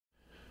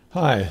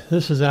Hi,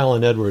 this is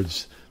Alan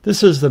Edwards.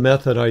 This is the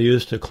method I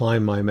use to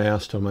climb my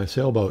mast on my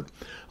sailboat.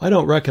 I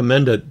don't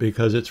recommend it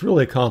because it's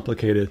really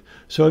complicated.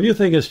 So if you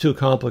think it's too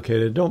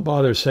complicated, don't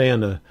bother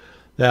saying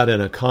that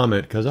in a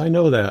comment, because I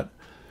know that.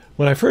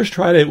 When I first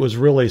tried it, it was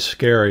really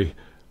scary.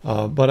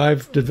 But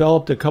I've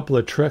developed a couple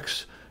of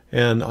tricks,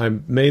 and I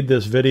made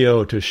this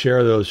video to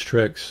share those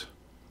tricks.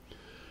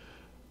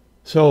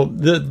 So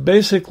that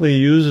basically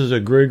uses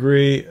a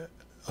GriGri,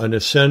 an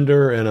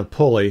ascender, and a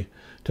pulley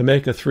to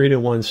make a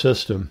 3-to-1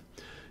 system.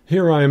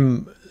 Here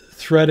I'm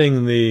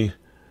threading the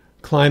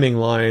climbing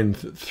line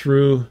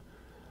through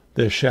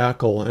the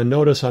shackle, and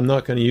notice I'm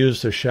not going to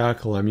use the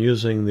shackle, I'm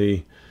using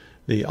the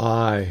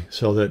eye,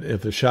 so that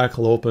if the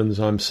shackle opens,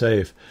 I'm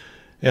safe.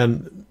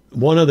 And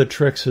one of the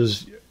tricks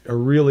is a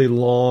really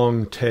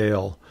long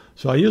tail.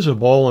 So I use a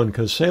bowline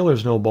because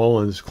sailors know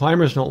bowlines.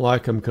 Climbers don't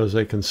like them because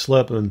they can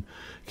slip and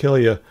kill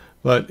you.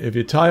 But if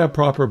you tie a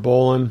proper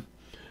bowline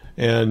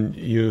and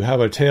you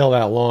have a tail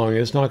that long,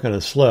 it's not going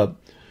to slip.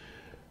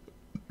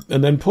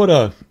 And then put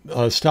a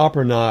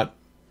stopper knot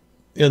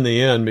in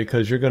the end,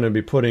 because you're going to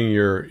be putting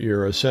your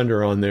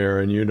ascender on there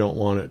and you don't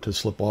want it to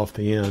slip off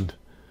the end.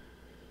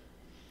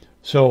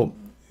 So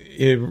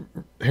here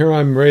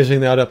I'm raising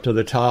that up to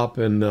the top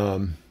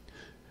and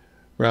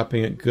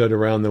wrapping it good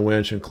around the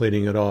winch and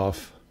cleaning it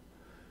off.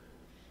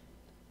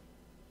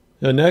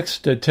 Now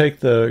next, I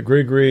take the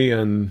GriGri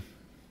and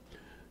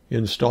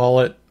install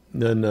it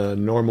in the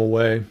normal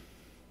way.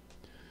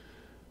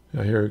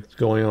 Now here it's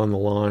going on the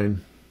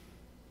line.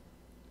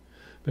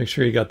 Make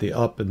sure you got the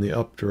up in the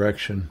up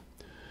direction.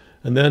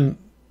 And then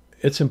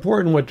it's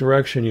important what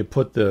direction you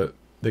put the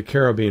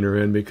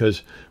carabiner in,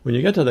 because when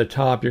you get to the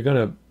top, you're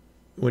going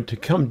to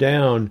come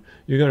down,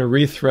 you're going to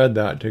rethread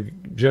that to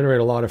generate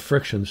a lot of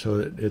friction so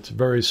that it's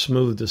very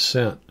smooth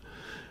descent.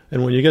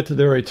 And when you get to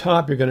the very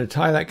top, you're going to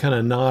tie that kind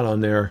of knot on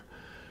there,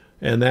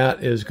 and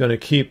that is going to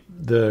keep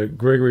the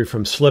GriGri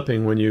from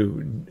slipping when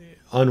you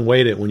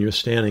unweight it when you're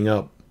standing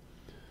up.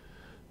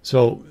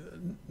 So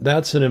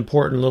that's an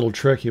important little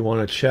trick you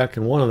want to check,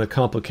 and one of the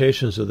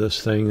complications of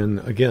this thing, and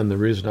again, the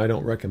reason I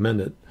don't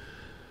recommend it.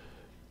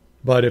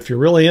 But if you're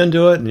really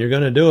into it and you're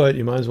going to do it,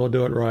 you might as well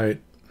do it right.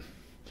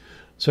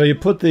 So you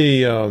put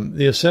the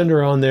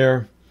ascender on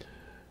there,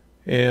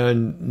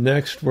 and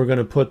next we're going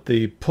to put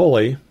the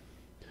pulley,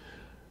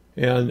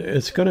 and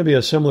it's going to be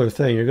a similar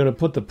thing. You're going to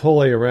put the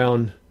pulley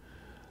around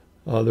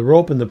the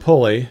rope and the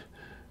pulley,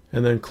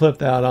 and then clip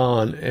that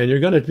on, and you're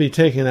going to be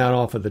taking that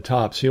off at the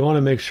top. So you want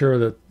to make sure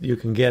that you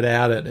can get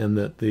at it and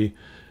that the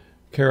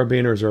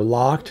carabiners are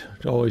locked.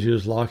 Always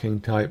use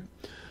locking type.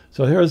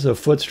 So here's the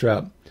foot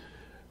strap.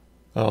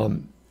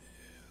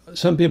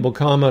 Some people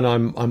comment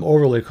I'm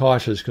overly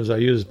cautious because I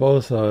use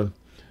both a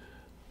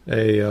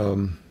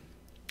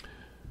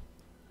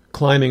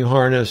climbing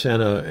harness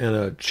and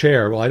a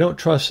chair. Well, I don't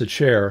trust the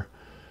chair,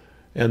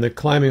 and the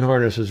climbing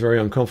harness is very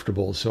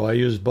uncomfortable, so I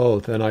use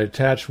both, and I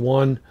attach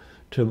one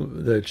to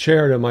the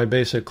chair to my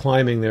basic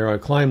climbing there. I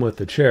climb with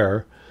the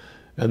chair,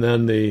 and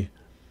then the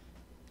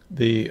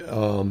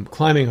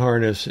climbing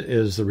harness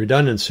is the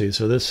redundancy.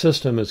 So this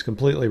system is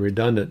completely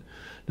redundant.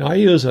 Now I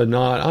use a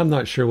knot. I'm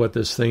not sure what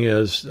this thing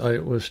is. I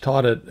was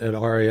taught it at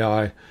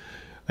REI.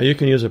 You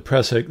can use a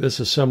pressic. This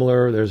is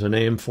similar. There's a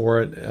name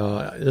for it.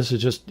 This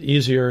is just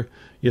easier.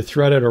 You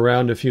thread it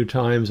around a few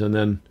times, and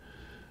then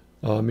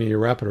you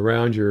wrap it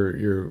around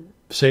your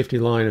safety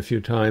line a few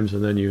times,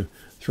 and then you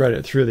thread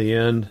it through the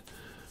end.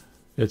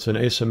 It's an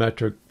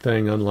asymmetric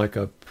thing, unlike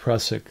a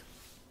pressic.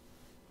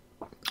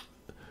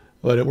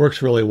 But it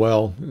works really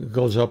well. It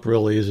goes up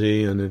real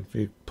easy, and if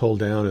you pull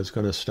down, it's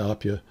going to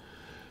stop you.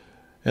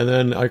 And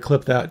then I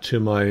clip that to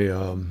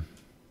my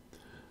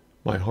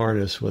my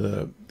harness with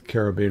a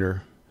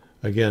carabiner.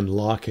 Again,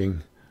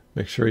 locking.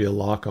 Make sure you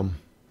lock them.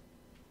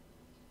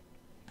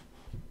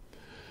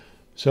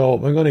 So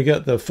I'm going to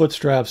get the foot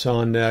straps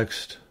on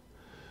next.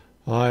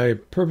 I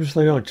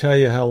purposely don't tell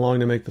you how long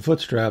to make the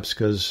foot straps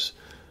because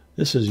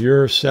this is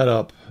your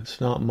setup.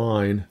 It's not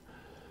mine.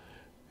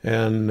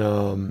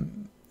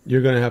 And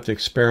you're going to have to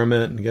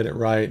experiment and get it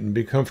right and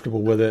be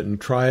comfortable with it and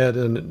try it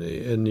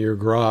in your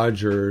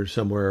garage or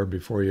somewhere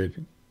before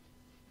you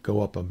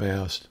go up a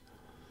mast.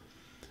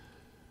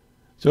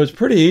 So it's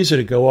pretty easy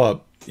to go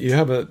up. You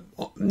have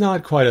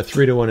not quite a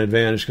 3-to-1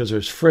 advantage because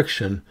there's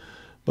friction,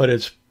 but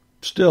it's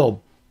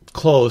still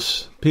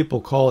close.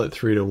 People call it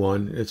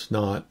 3-to-1. It's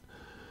not.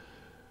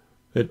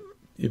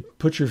 You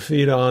put your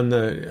feet on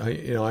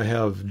I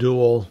have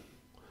dual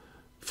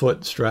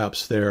foot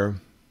straps there.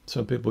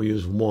 Some people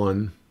use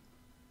one.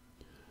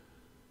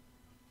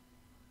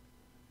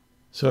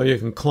 So you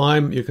can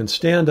climb, you can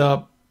stand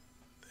up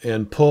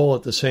and pull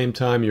at the same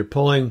time. You're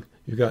pulling,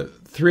 you've got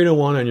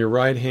 3-to-1 on your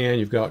right hand,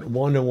 you've got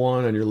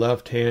 1-to-1 on your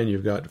left hand,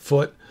 you've got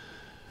foot,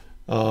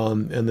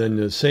 and then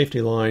the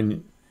safety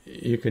line,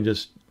 you can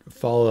just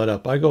follow that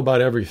up. I go about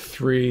every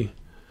three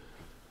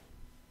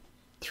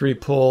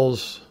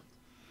pulls,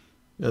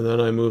 and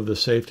then I move the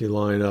safety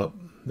line up.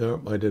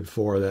 Nope, I did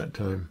 4 that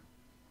time.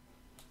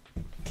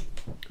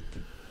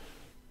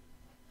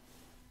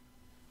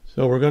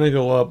 So we're going to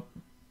go up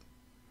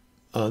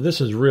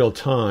this is real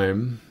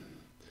time,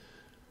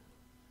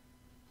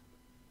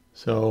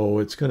 so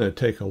it's going to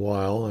take a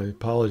while. I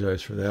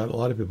apologize for that. A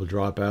lot of people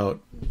drop out,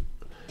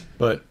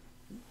 but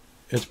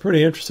it's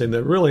pretty interesting.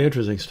 The really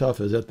interesting stuff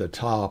is at the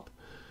top.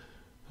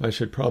 I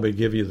should probably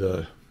give you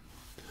the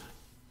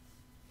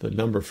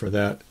number for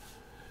that.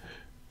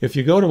 If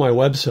you go to my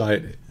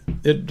website,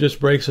 it just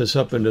breaks us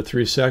up into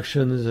 3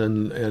 sections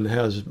and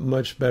has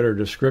much better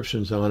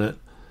descriptions on it.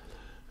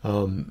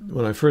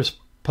 When I first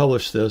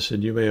published this,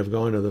 and you may have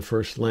gone to the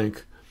first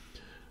link,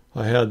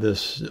 I had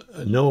this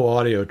no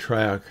audio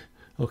track.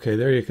 Okay,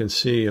 there you can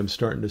see, I'm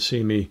starting to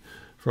see me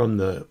from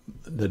the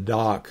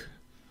dock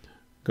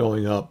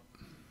going up.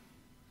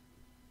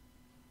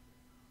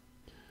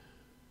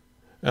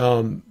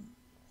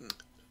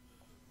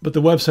 But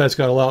the website's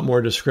got a lot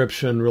more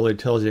description, really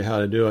tells you how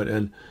to do it.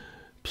 And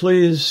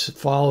please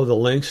follow the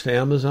links to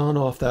Amazon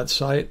off that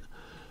site.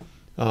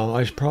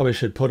 I probably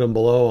should put them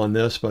below on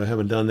this, but I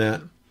haven't done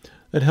that.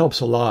 It helps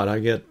a lot. I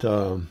get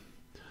a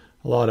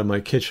lot of my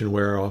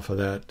kitchenware off of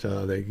that.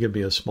 They give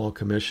me a small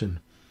commission.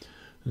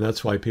 And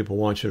that's why people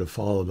want you to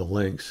follow the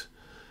links.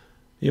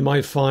 You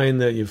might find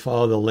that you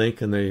follow the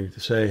link and they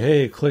say,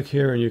 hey, click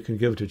here and you can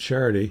give to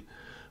charity.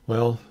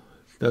 Well,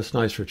 that's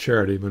nice for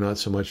charity, but not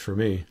so much for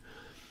me.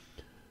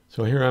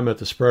 So here I'm at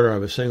the spreader. I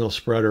have a single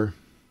spreader.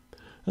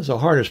 That's the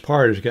hardest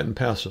part, is getting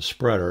past the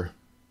spreader.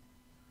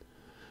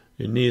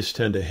 Your knees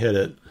tend to hit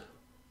it.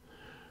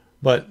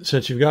 But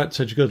since you've got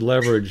such good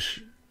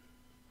leverage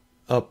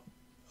up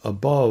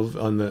above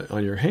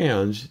on your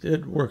hands,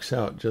 it works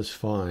out just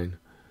fine.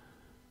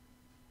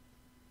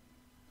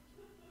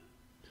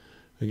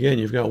 Again,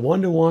 you've got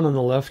 1-to-1 on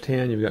the left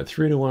hand, you've got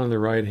 3-to-1 on the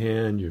right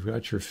hand, you've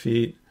got your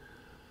feet.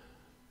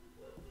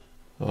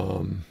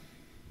 So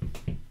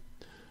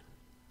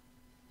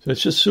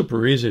it's just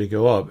super easy to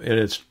go up, and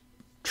it's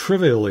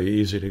trivially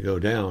easy to go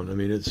down. I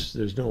mean, there's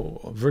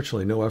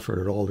virtually no effort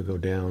at all to go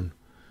down.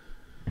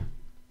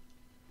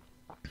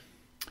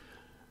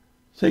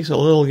 Takes a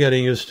little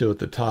getting used to at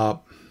the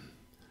top.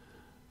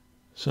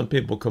 Some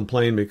people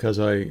complain because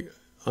I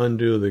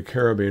undo the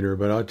carabiner,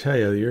 but I'll tell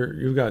you,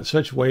 you've got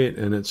such weight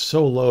and it's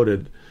so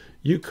loaded,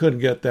 you could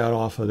get that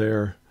off of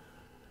there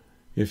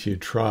if you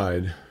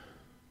tried. I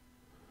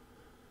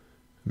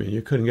mean,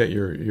 you couldn't get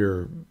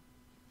your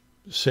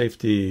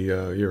safety,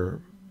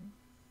 your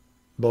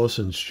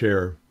bosun's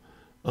chair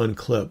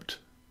unclipped.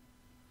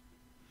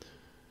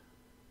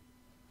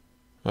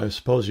 I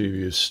suppose if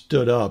you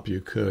stood up,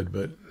 you could,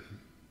 but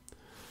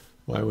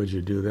why would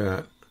you do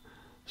that?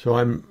 So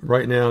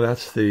right now,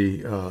 that's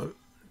the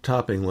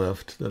topping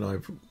lift that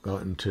I've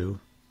gotten to,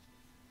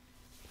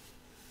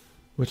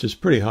 which is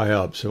pretty high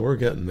up, so we're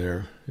getting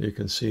there. You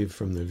can see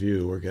from the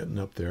view we're getting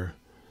up there.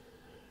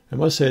 I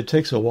must say it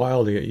takes a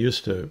while to get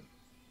used to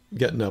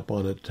getting up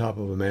on the top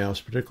of a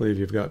mast, particularly if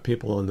you've got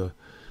people on the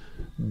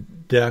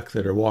deck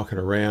that are walking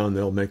around.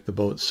 They'll make the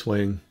boat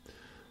swing.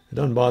 It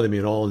doesn't bother me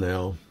at all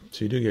now,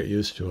 so you do get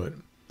used to it.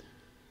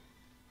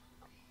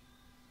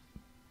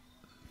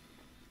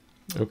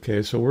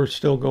 Okay, so we're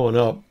still going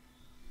up.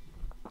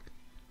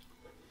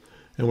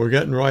 And we're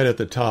getting right at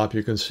the top.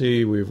 You can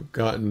see we've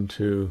gotten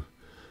to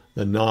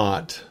the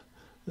knot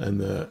and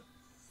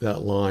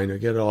that line. To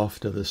get it off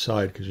to the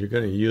side because you're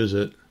going to use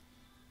it.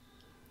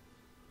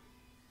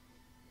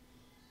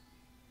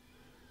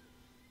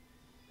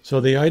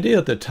 So the idea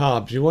at the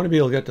top is you want to be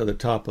able to get to the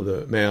top of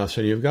the mast,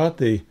 and you've got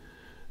the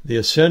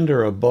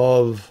ascender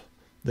above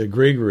the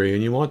GriGri,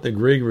 and you want the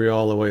GriGri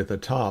all the way at the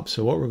top.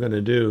 So what we're going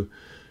to do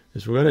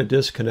is we're going to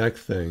disconnect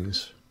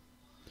things.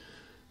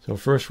 So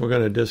first we're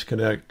going to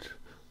disconnect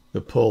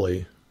the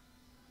pulley,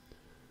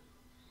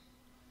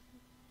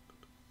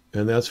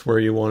 and that's where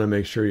you want to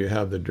make sure you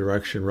have the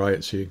direction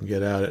right so you can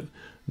get at it. And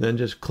then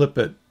just clip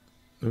it.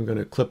 I'm going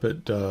to clip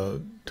it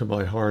to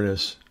my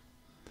harness,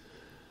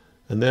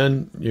 and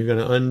then you're going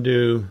to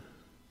undo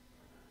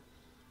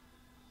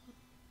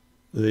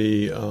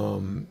the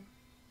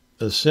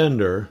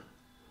ascender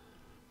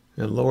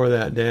and lower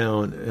that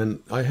down.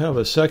 And I have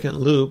a second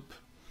loop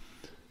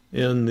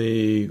in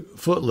the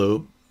foot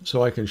loop,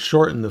 so I can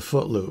shorten the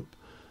foot loop.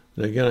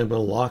 And again, I'm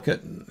going to lock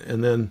it,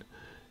 and then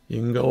you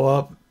can go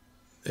up,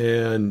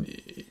 and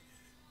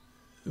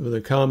with a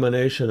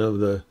combination of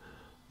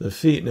the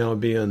feet now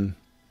being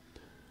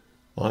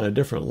on a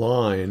different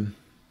line,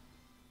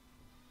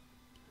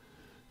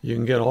 you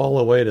can get all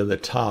the way to the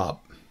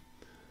top.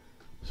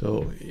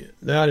 So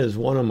that is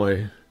one of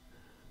my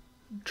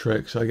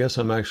tricks. I guess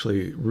I'm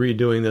actually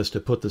redoing this to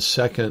put the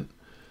second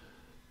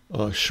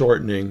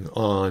shortening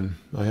on.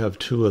 I have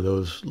 2 of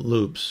those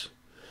loops,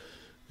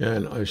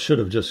 and I should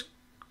have just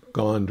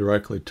gone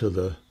directly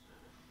to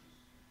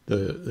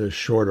the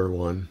shorter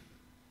one.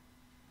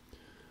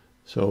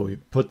 So you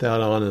put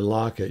that on and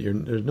lock it.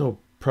 There's no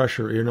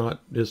pressure.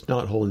 It's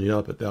not holding you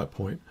up at that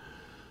point.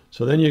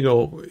 So then you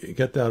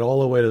get that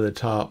all the way to the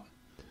top,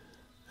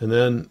 and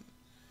then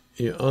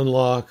you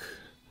unlock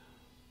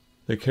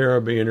the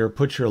carabiner,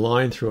 put your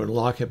line through it, and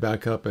lock it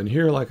back up. And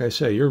here, like I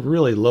say, you're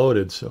really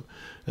loaded.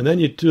 And then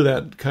you do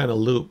that kind of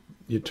loop.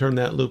 You turn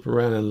that loop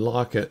around and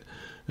lock it,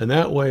 and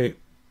that way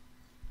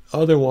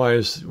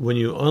otherwise, when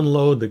you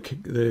unload the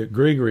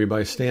GriGri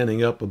by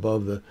standing up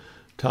above the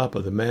top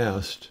of the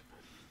mast,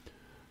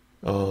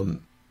 it'll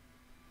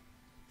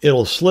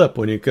slip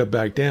when you get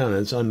back down.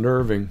 It's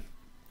unnerving.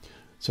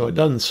 So it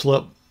doesn't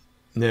slip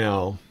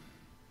now.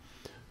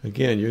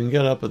 Again, you can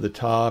get up at the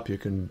top. You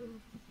can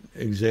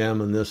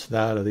examine this,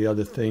 that, or the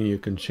other thing. You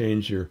can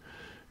change your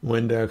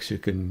Windex. You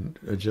can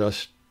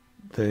adjust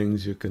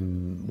things. You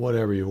can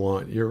whatever you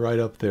want. You're right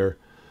up there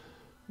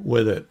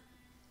with it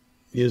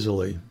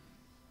easily.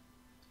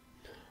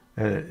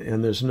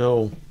 And there's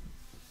no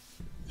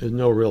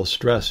real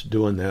stress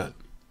doing that.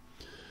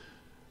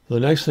 The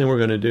next thing we're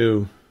going to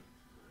do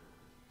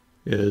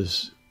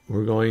is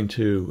we're going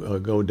to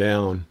go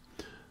down.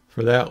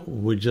 For that,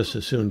 we just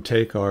as soon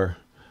take our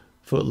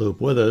foot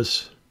loop with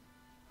us.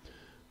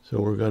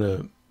 So we're going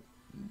to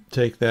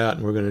take that,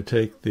 and we're going to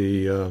take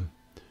the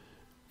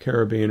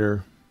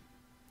carabiner.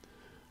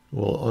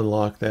 We'll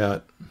unlock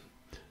that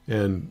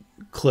and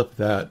clip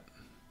that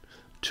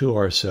to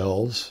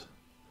ourselves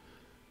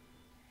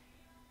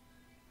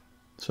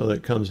so that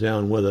it comes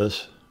down with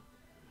us.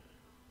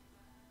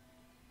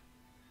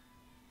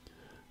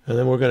 And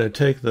then we're going to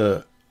take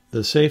the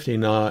safety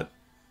knot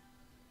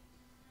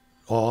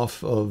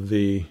off of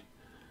the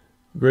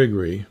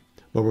GriGri,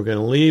 but we're going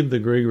to leave the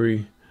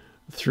GriGri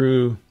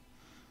through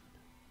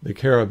the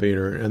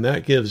carabiner, and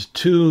that gives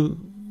 2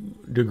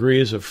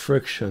 degrees of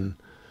friction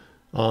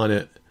on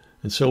it.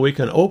 And so we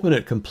can open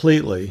it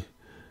completely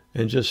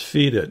and just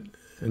feed it.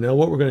 And now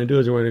what we're going to do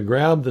is we're going to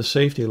grab the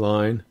safety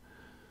line,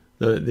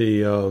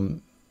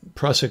 the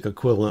prusik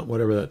equivalent,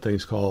 whatever that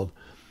thing's called,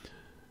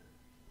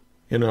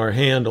 in our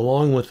hand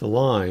along with the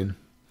line.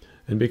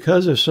 And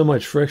because there's so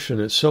much friction,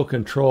 it's so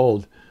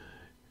controlled,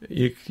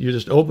 you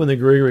just open the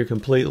GriGri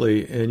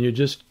completely and you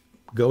just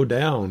go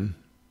down.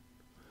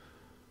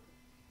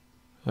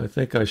 I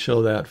think I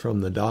show that from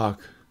the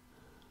dock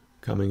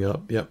coming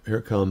up. Yep, here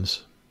it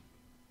comes.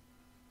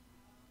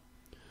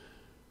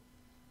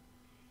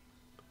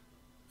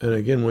 And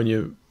again, when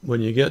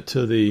you get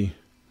to the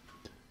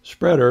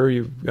spreader,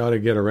 you've got to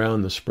get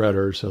around the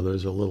spreader, so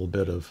there's a little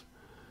bit of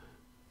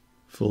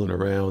fooling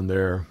around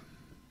there,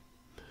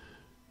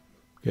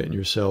 getting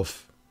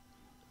yourself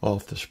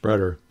off the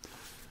spreader.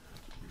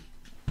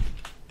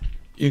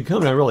 You can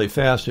come down really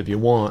fast if you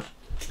want.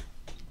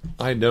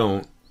 I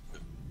don't.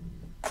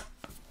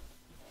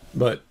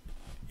 But,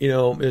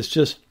 it's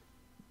just,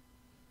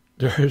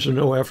 there's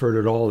no effort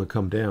at all to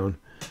come down.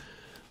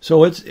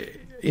 So it's,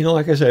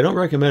 like I said, I don't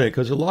recommend it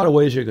because there's a lot of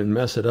ways you can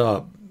mess it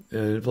up,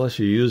 unless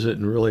you use it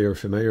and really are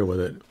familiar with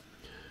it.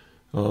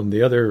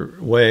 The other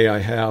way I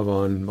have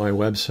on my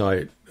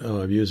website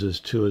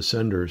uses 2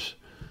 ascenders.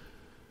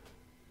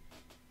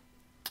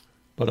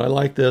 But I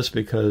like this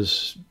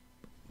because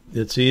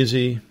it's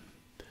easy.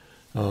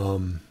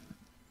 You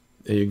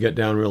get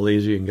down real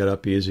easy, you can get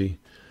up easy.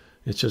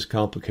 It's just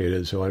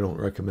complicated, so I don't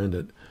recommend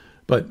it.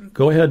 But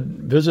go ahead,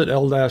 visit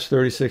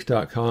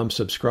l-36.com,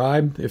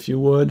 subscribe if you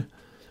would.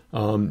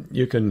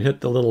 You can hit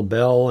the little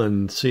bell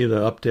and see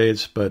the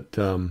updates, but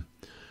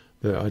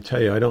I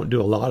tell you, I don't do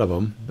a lot of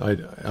them. I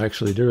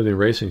actually, during the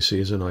racing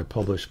season, I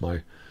publish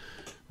my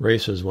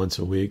races once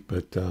a week,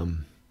 but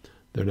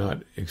they're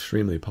not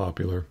extremely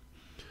popular.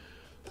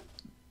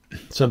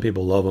 Some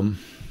people love them.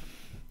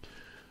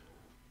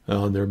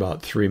 They're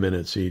about 3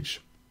 minutes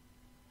each.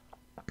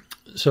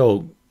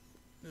 So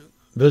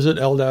visit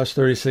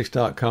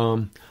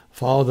l-36.com,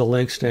 follow the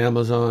links to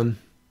Amazon,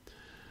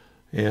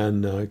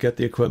 and get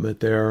the equipment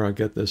there. I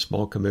get the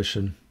small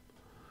commission.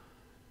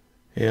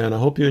 And I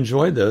hope you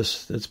enjoyed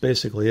this. That's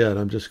basically it.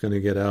 I'm just going to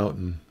get out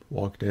and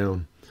walk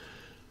down.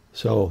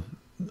 So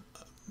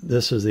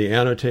this is the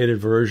annotated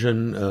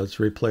version. It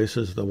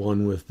replaces the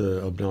one with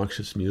the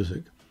obnoxious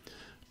music.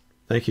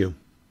 Thank you.